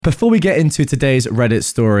Before we get into today's Reddit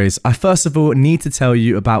stories, I first of all need to tell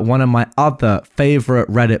you about one of my other favorite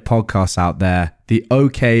Reddit podcasts out there, the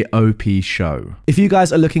OKOP Show. If you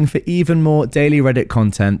guys are looking for even more daily Reddit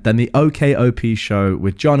content, then the OKOP Show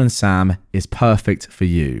with John and Sam is perfect for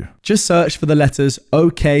you. Just search for the letters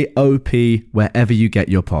OKOP wherever you get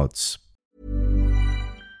your pods.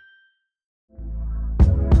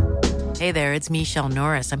 Hey there, it's Michelle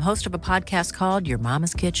Norris. I'm host of a podcast called Your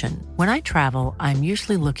Mama's Kitchen. When I travel, I'm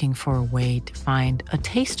usually looking for a way to find a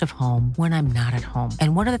taste of home when I'm not at home.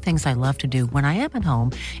 And one of the things I love to do when I am at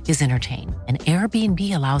home is entertain. And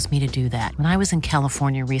Airbnb allows me to do that. When I was in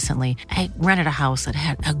California recently, I rented a house that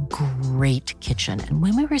had a great kitchen. And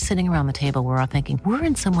when we were sitting around the table, we're all thinking, we're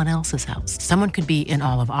in someone else's house. Someone could be in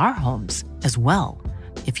all of our homes as well.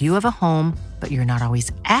 If you have a home, but you're not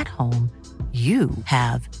always at home, you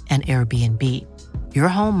have an Airbnb. Your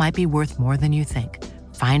home might be worth more than you think.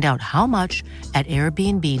 Find out how much at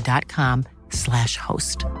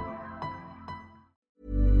airbnb.com/host.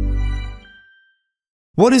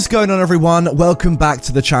 What is going on, everyone? Welcome back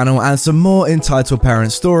to the channel and some more entitled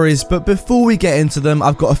parent stories, but before we get into them,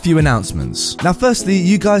 I've got a few announcements. Now, firstly,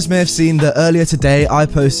 you guys may have seen that earlier today I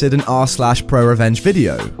posted an r/pro revenge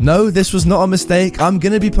video. No, this was not a mistake. I'm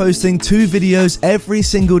gonna be posting 2 videos every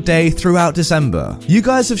single day throughout December. You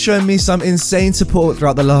guys have shown me some insane support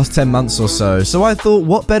throughout the last 10 months or so I thought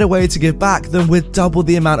what better way to give back than with double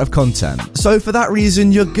the amount of content. So for that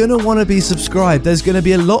reason, you're gonna wanna be subscribed. There's gonna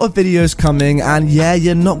be a lot of videos coming, and yeah,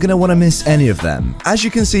 you're not going to want to miss any of them. As you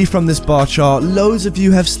can see from this bar chart, loads of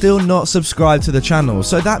you have still not subscribed to the channel,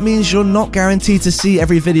 so that means you're not guaranteed to see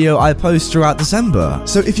every video I post throughout December.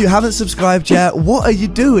 So if you haven't subscribed yet, what are you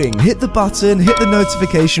doing? Hit the button, hit the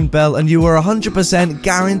notification bell, and you are 100%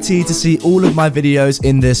 guaranteed to see all of my videos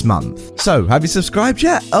in this month. So, have you subscribed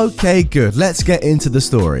yet? Okay, good. Let's get into the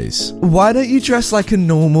stories. Why don't you dress like a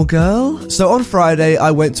normal girl? So on Friday, I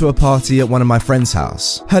went to a party at one of my friend's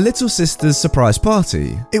house. Her little sister's surprise party.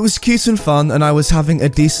 It was cute and fun, and I was having a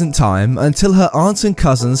decent time until her aunts and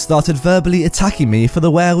cousins started verbally attacking me for the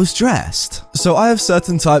way I was dressed. So I have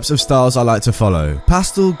certain types of styles I like to follow.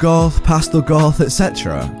 Pastel goth,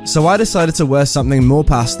 etc. So I decided to wear something more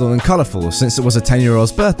pastel and colourful since it was a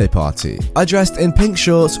 10-year-old's birthday party. I dressed in pink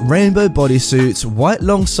shorts, rainbow bodysuits, white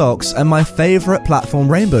long socks, and my favourite platform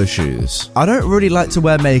rainbow shoes. I don't really like to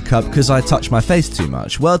wear makeup because I touch my face too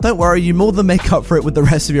much. Well, don't worry, you more than make up for it with the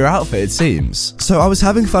rest of your outfit, it seems. So I was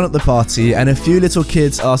having fun at the party, and a few little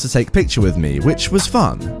kids asked to take a picture with me, which was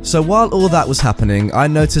fun. So while all that was happening, I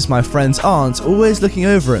noticed my friend's aunt always looking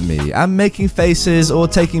over at me and making faces or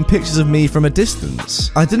taking pictures of me from a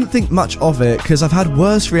distance. I didn't think much of it because I've had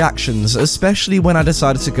worse reactions, especially when I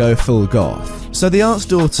decided to go full goth. So the aunt's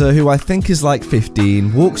daughter, who I think is like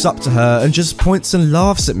 15, walks up to her and just points and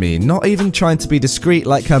laughs at me, not even trying to be discreet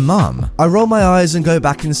like her mum. I roll my eyes and go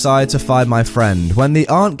back inside to find my friend when the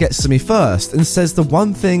aunt gets to me first and says the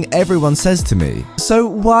one thing everyone says to me. So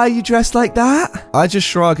why are you dressed like that? I just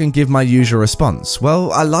shrug and give my usual response.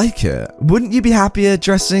 Well, I like it. Wouldn't you be happier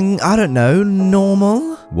dressing, I don't know,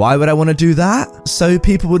 normal? Why would I want to do that? So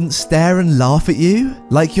people wouldn't stare and laugh at you?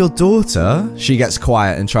 Like your daughter? She gets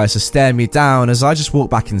quiet and tries to stare me down as I just walk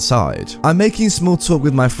back inside. I'm making small talk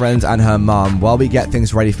with my friend and her mum while we get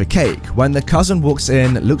things ready for cake when the cousin walks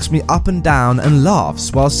in, looks me up and down and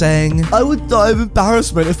laughs while saying, I would die of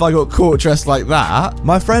embarrassment if I got caught dressed like that.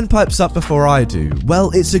 My friend pipes up before I do. Well,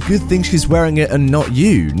 it's a good thing she's wearing it and not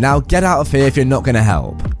you. Now get out of here if you're not going to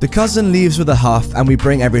help. The cousin leaves with a huff and we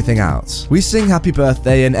bring everything out. We sing happy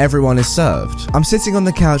birthday and everyone is served. I'm sitting on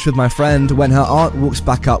the couch with my friend when her aunt walks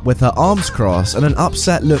back up with her arms crossed and an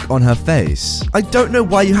upset look on her face. I don't know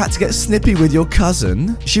why you had to get snippy with your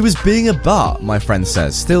cousin. She was being a butt, my friend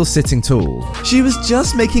says, still sitting tall. She was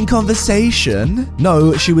just making conversation.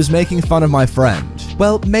 No, she was making fun of my friend.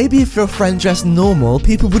 Well, maybe if your friend dressed normal,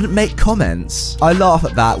 people wouldn't make comments. I laugh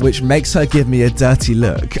at that, which makes her give me a dirty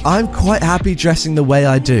look. I'm quite happy dressing the way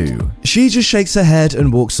I do. She just shakes her head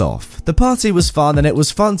and walks off. The party was fun and it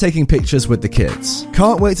was fun taking pictures with the kids.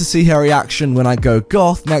 Can't wait to see her reaction when I go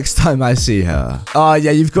goth next time I see her. Oh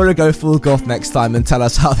yeah, you've got to go full goth next time and tell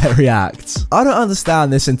us how they react. I don't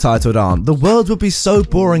understand this entitled aunt. The world would be so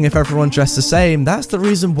boring if everyone dressed the same. That's the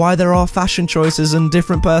reason why there are fashion choices and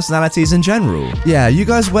different personalities in general. Yeah, you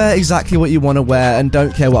guys wear exactly what you want to wear and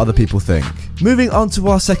don't care what other people think. Moving on to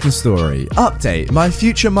our second story. Update. My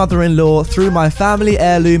future mother-in-law threw my family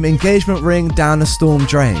heirloom engagement ring down a storm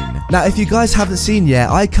drain. Now, if you guys haven't seen yet,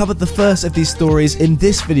 yeah, I covered the first of these stories in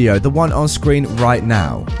this video, the one on screen right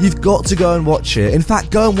now. You've got to go and watch it. In fact,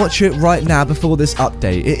 go and watch it right now before this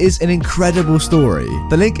update. It is an incredible story.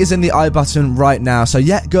 The link is in the I button right now, so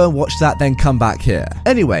yeah, go and watch that, then come back here.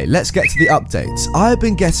 Anyway, let's get to the updates. I've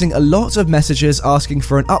been getting a lot of messages asking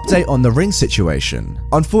for an update on the ring situation.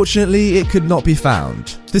 Unfortunately, it could not be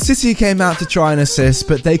found. The city came out to try and assist,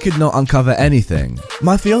 but they could not uncover anything.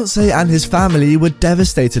 My fiance and his family were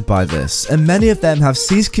devastated by this, and many of them have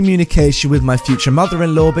ceased communication with my future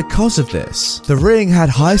mother-in-law because of this. The ring had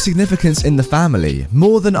high significance in the family,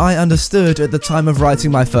 more than I understood at the time of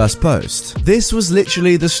writing my first post. This was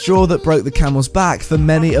literally the straw that broke the camel's back for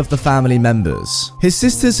many of the family members. His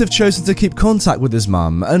sisters have chosen to keep contact with his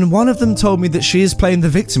mum, and one of them told me that she is playing the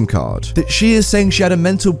victim card, that she is saying she had a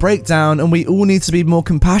mental breakdown and we all need to be more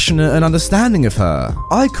compassionate and understanding of her.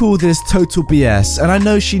 I call this total BS, and I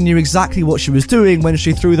know she knew exactly what she was doing when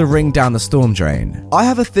she threw the ring down the storm drain. I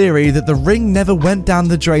have a theory that the ring never went down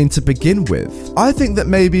the drain to begin with. I think that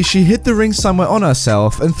maybe she hid the ring somewhere on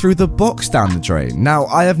herself and threw the box down the drain. Now,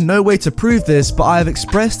 I have no way to prove this, but I have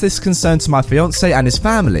expressed this concern to my fiance and his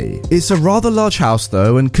family. It's a rather large house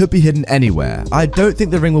though and could be hidden anywhere. I don't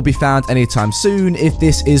think the ring will be found anytime soon if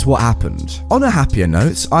this is what happened. On a happier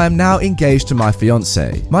note, I am now engaged to my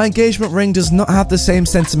fiance. My engagement ring does not have the same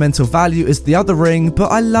sentimental value as the other ring,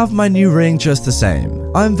 but I love my new ring just the same.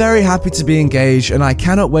 I am very happy to be engaged and I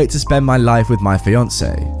cannot wait to spend my life with my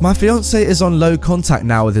fiance. My fiance is on low contact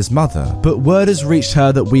now with his mother, but word has reached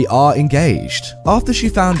her that we are engaged. After she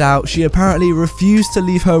found out, she apparently refused to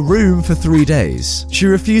leave her room for 3 days. She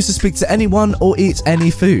refused to speak to anyone or eat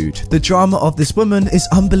any food. The drama of this woman is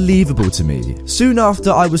unbelievable to me. Soon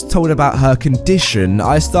after I was told about her condition,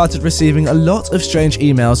 I started receiving a lot of strange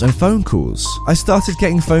emails and phone calls. I started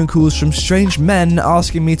getting phone calls from strange men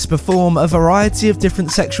asking me to perform a variety of different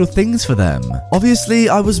sexual things for them. Obviously,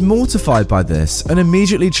 I was mortified by this and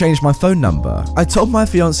immediately changed my phone number. I told my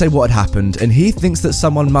fiance what had happened and he thinks that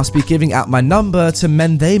someone must be giving out my number to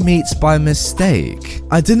men they meet by mistake.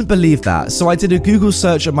 I didn't believe that, so I did a Google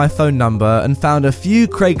search of my phone number and found a few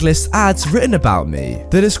Craigslist ads written about me.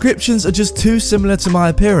 The descriptions are just too similar to my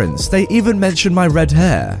appearance. They even mention my red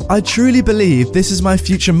hair. I truly believe this is my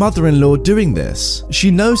future mother-in-law doing this. She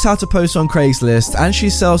knows how to post on Craigslist and she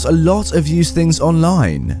sells a lot of used things online.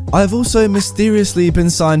 I have also mysteriously been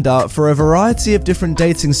signed up for a variety of different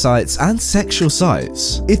dating sites and sexual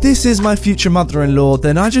sites. If this is my future mother-in-law,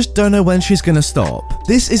 then I just don't know when she's gonna stop.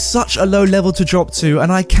 This is such a low level to drop to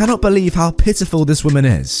and I cannot believe how pitiful this woman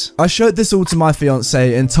is. I showed this all to my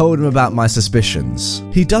fiance and told him about my suspicions.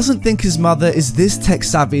 He doesn't think his mother is this tech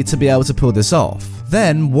savvy to be able to pull this off.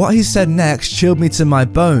 Then, what he said next chilled me to my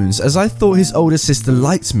bones as I thought his older sister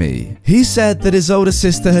liked me. He said that his older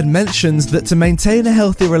sister had mentioned that to maintain a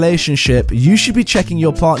healthy relationship, you should be checking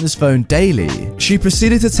your partner's phone daily. She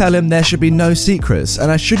proceeded to tell him there should be no secrets and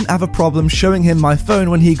I shouldn't have a problem showing him my phone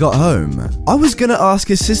when he got home. I was gonna ask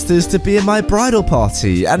his sisters to be in my bridal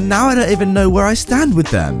party and now I don't even know where I stand with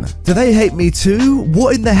them. Do they hate me too?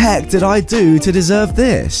 What in the heck did I do to deserve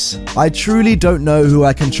this? I truly don't know who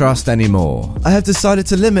I can trust anymore. I have decided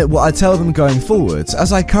to limit what I tell them going forward,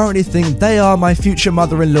 as I currently think they are my future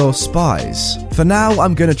mother-in-law spies. For now,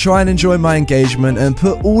 I'm going to try and enjoy my engagement and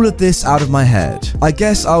put all of this out of my head. I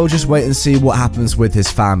guess I will just wait and see what happens with his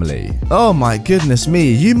family. Oh my goodness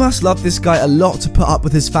me, you must love this guy a lot to put up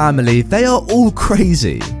with his family. They are all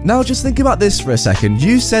crazy. Now just think about this for a second.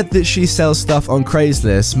 You said that she sells stuff on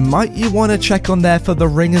Craigslist. Might you want to check on there for the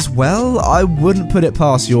ring as well? I wouldn't put it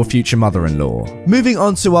past your future mother-in-law. Moving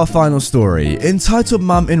on to our final story. Entitled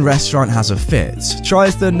Mum in Restaurant Has a Fit.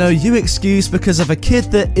 Tries the no you excuse because of a kid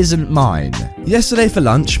that isn't mine. Yesterday for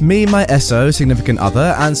lunch, me, my SO, significant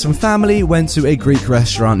other, and some family went to a Greek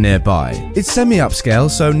restaurant nearby. It's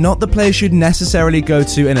semi-upscale, so not the place you'd necessarily go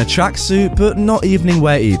to in a tracksuit, but not evening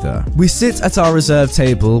wear either. We sit at our reserved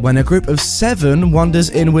table when a group of 7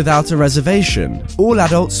 wanders in without a reservation. All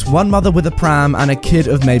adults, one mother with a pram, and a kid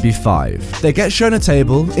of maybe 5. They get shown a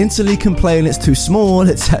table, instantly complain it's too small,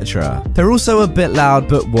 etc. They're also a bit loud,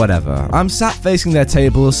 but whatever. I'm sat facing their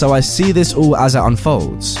table, so I see this all as it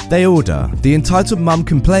unfolds. They order. The entitled mum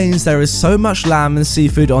complains there is so much lamb and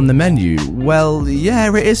seafood on the menu. Well,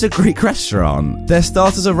 yeah, it is a Greek restaurant. Their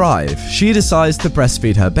starters arrive. She decides to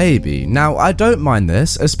breastfeed her baby. Now, I don't mind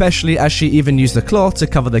this, especially as she even used the cloth to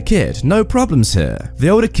cover the kid. No problems here. The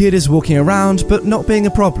older kid is walking around, but not being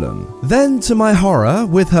a problem. Then, to my horror,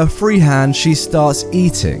 with her free hand, she starts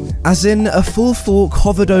eating. As in, a full fork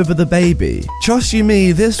hovered over the baby. Trust you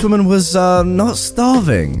me, this woman was, not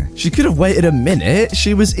starving. She could have waited a minute.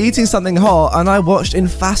 She was eating something hot spot and I watched in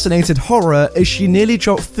fascinated horror as she nearly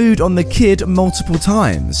dropped food on the kid multiple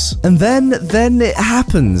times. And then it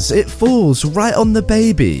happens. It falls right on the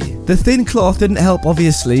baby. The thin cloth didn't help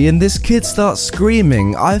obviously, and this kid starts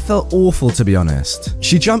screaming. I felt awful, to be honest.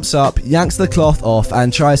 She jumps up, yanks the cloth off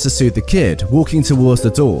and tries to soothe the kid, walking towards the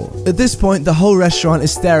door. At this point, the whole restaurant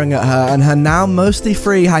is staring at her and her now mostly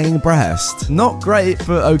free hanging breast. Not great,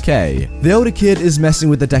 but okay. The older kid is messing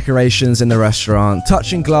with the decorations in the restaurant,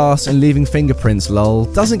 touching glass and leaving fingerprints, lol.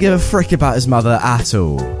 Doesn't give a frick about his mother at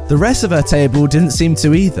all. The rest of her table didn't seem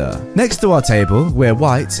to either. Next to our table, we're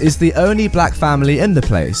white, is the only black family in the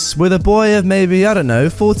place, with a boy of maybe,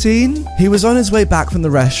 14? He was on his way back from the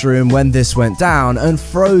restroom when this went down and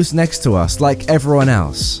froze next to us like everyone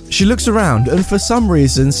else. She looks around and for some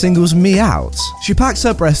reason singles me out. She packs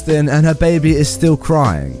her breast in and her baby is still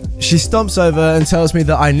crying. She stomps over and tells me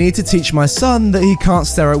that I need to teach my son that he can't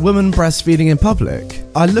stare at women breastfeeding in public.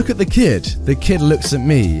 I look at the kid. The kid looks at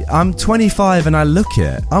me. I'm 25 and I look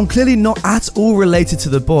it. I'm clearly not at all related to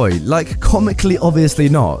the boy, like comically obviously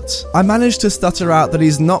not. I manage to stutter out that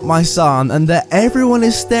he's not my son and that everyone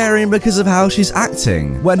is staring because of how she's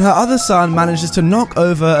acting, when her other son manages to knock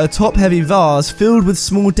over a top-heavy vase filled with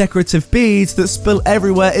small decorative beads that spill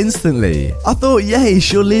everywhere instantly. I thought, yay,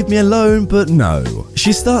 she'll leave me alone, but no.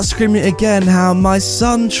 She starts screaming again how my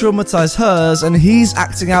son traumatized hers and he's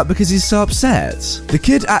acting out because he's so upset. The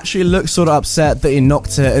kid actually looked sort of upset that he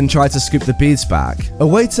knocked it and tried to scoop the beads back. A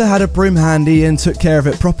waiter had a broom handy and took care of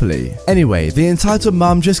it properly. Anyway, the entitled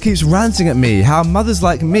mum just keeps ranting at me how mothers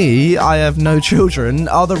like me, I have no children,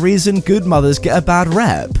 are the reason good mothers get a bad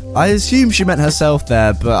rep. I assume she meant herself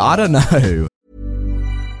there, but I don't know.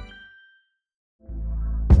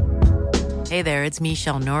 Hey there, it's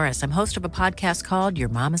Michelle Norris. I'm host of a podcast called Your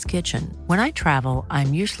Mama's Kitchen. When I travel,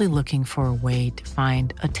 I'm usually looking for a way to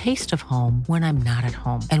find a taste of home when I'm not at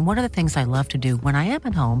home. And one of the things I love to do when I am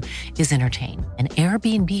at home is entertain. And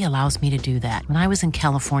Airbnb allows me to do that. When I was in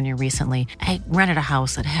California recently, I rented a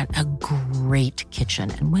house that had a great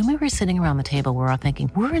kitchen. And when we were sitting around the table, we're all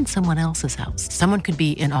thinking, we're in someone else's house. Someone could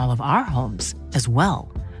be in all of our homes as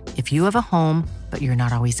well. If you have a home, but you're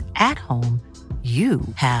not always at home, you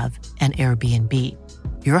have an Airbnb.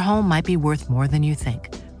 Your home might be worth more than you think.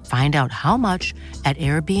 Find out how much at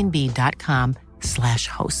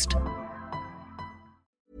airbnb.com/host.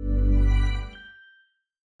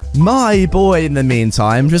 My boy, in the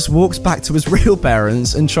meantime, just walks back to his real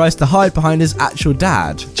parents and tries to hide behind his actual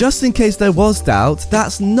dad. Just in case there was doubt,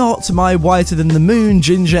 that's not my whiter-than-the-moon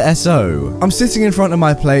ginger SO. I'm sitting in front of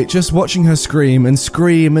my plate just watching her scream and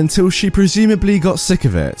scream until she presumably got sick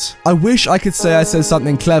of it. I wish I could say I said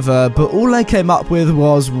something clever, but all I came up with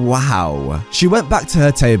was, wow. She went back to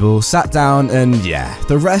her table, sat down, and yeah,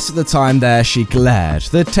 the rest of the time there she glared.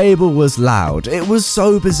 The table was loud. It was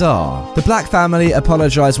so bizarre. The black family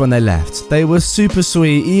apologized when they left. They were super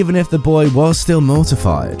sweet even if the boy was still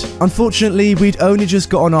mortified. Unfortunately, we'd only just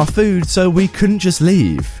gotten our food, so we couldn't just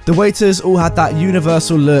leave. The waiters all had that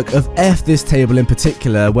universal look of F this table in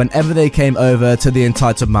particular whenever they came over to the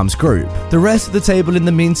entitled mum's group. The rest of the table in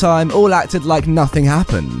the meantime all acted like nothing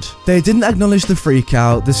happened. They didn't acknowledge the freak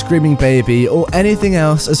out, the screaming baby, or anything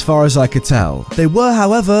else as far as I could tell. They were,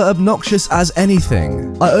 however, obnoxious as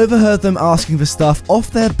anything. I overheard them asking for stuff off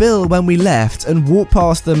their bill when we left and walked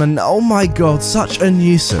past them, and oh my god, such a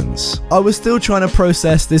nuisance. I was still trying to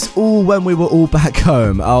process this all when we were all back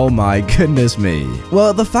home. Oh my goodness me.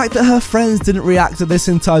 Well, the fact that her friends didn't react to this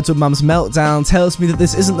entitled mum's meltdown tells me that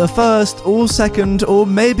this isn't the first or second or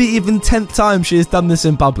maybe even 10th time she has done this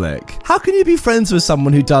in public. How can you be friends with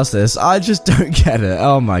someone who does this? I just don't get it.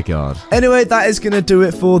 Oh my god. Anyway, that is gonna do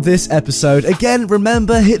it for this episode. Again,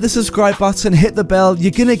 remember, hit the subscribe button, hit the bell.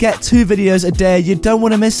 You're gonna get 2 videos a day. You don't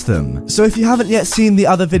want to miss them. So if you haven't yet seen the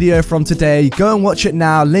other video from today, go and watch it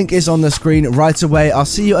now. Link is on the screen right away. I'll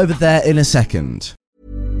see you over there in a second.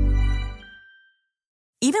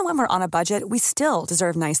 Even when we're on a budget, we still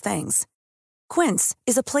deserve nice things. Quince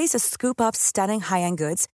is a place to scoop up stunning high-end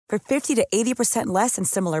goods for 50 to 80% less than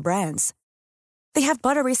similar brands. They have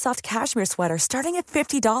buttery soft cashmere sweaters starting at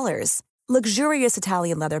 $50, luxurious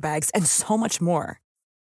Italian leather bags, and so much more.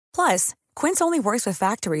 Plus, Quince only works with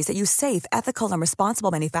factories that use safe, ethical, and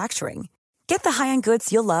responsible manufacturing. Get the high-end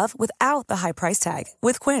goods you'll love without the high price tag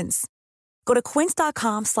with Quince. Go to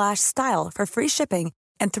quince.com/style for free shipping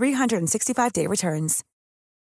and 365-day returns.